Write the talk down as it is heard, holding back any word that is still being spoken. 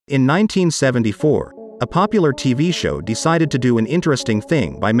In 1974, a popular TV show decided to do an interesting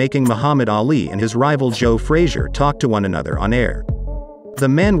thing by making Muhammad Ali and his rival Joe Frazier talk to one another on air. The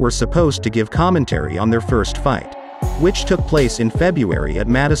men were supposed to give commentary on their first fight, which took place in February at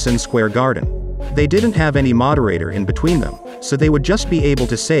Madison Square Garden. They didn't have any moderator in between them, so they would just be able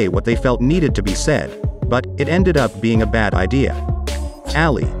to say what they felt needed to be said, but it ended up being a bad idea.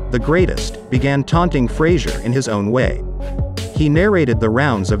 Ali, the greatest, began taunting Frazier in his own way. He narrated the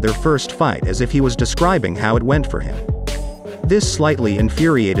rounds of their first fight as if he was describing how it went for him. This slightly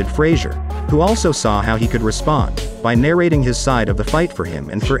infuriated Frazier, who also saw how he could respond, by narrating his side of the fight for him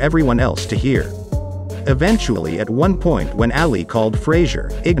and for everyone else to hear. Eventually, at one point when Ali called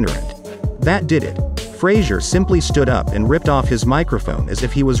Frazier ignorant, that did it. Frazier simply stood up and ripped off his microphone as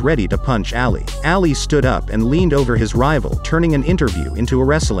if he was ready to punch Ali. Ali stood up and leaned over his rival, turning an interview into a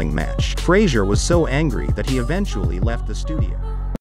wrestling match. Frazier was so angry that he eventually left the studio.